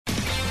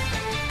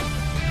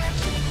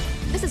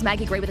This is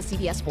Maggie Gray with a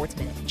CBS Sports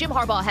Minute. Jim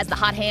Harbaugh has the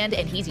hot hand,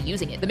 and he's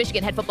using it. The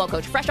Michigan head football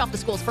coach, fresh off the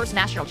school's first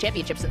national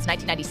championship since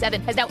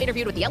 1997, has now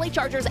interviewed with the LA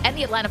Chargers and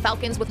the Atlanta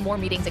Falcons with more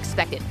meetings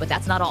expected. But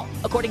that's not all.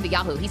 According to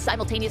Yahoo, he's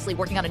simultaneously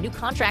working on a new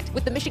contract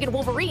with the Michigan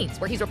Wolverines,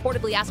 where he's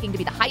reportedly asking to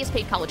be the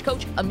highest-paid college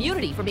coach,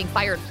 immunity from being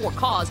fired for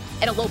cause,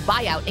 and a low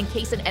buyout in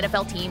case an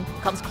NFL team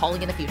comes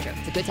calling in the future.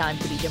 It's a good time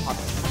to be Jim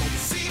Harbaugh.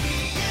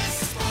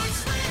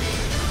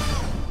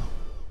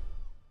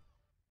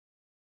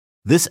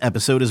 This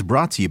episode is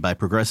brought to you by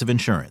Progressive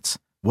Insurance.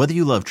 Whether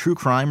you love true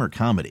crime or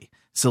comedy,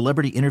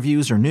 celebrity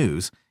interviews or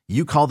news,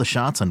 you call the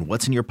shots on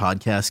what's in your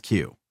podcast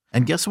queue.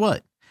 And guess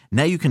what?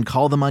 Now you can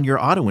call them on your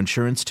auto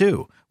insurance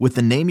too, with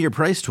the Name Your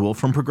Price tool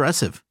from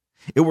Progressive.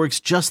 It works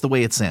just the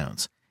way it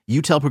sounds.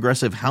 You tell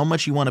Progressive how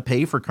much you want to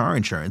pay for car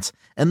insurance,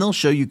 and they'll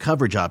show you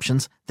coverage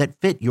options that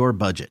fit your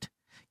budget.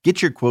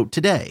 Get your quote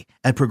today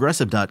at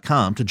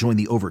Progressive.com to join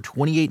the over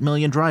 28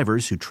 million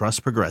drivers who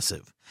trust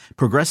Progressive.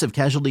 Progressive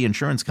Casualty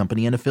Insurance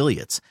Company and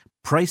Affiliates.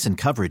 Price and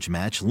coverage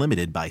match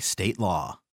limited by state law.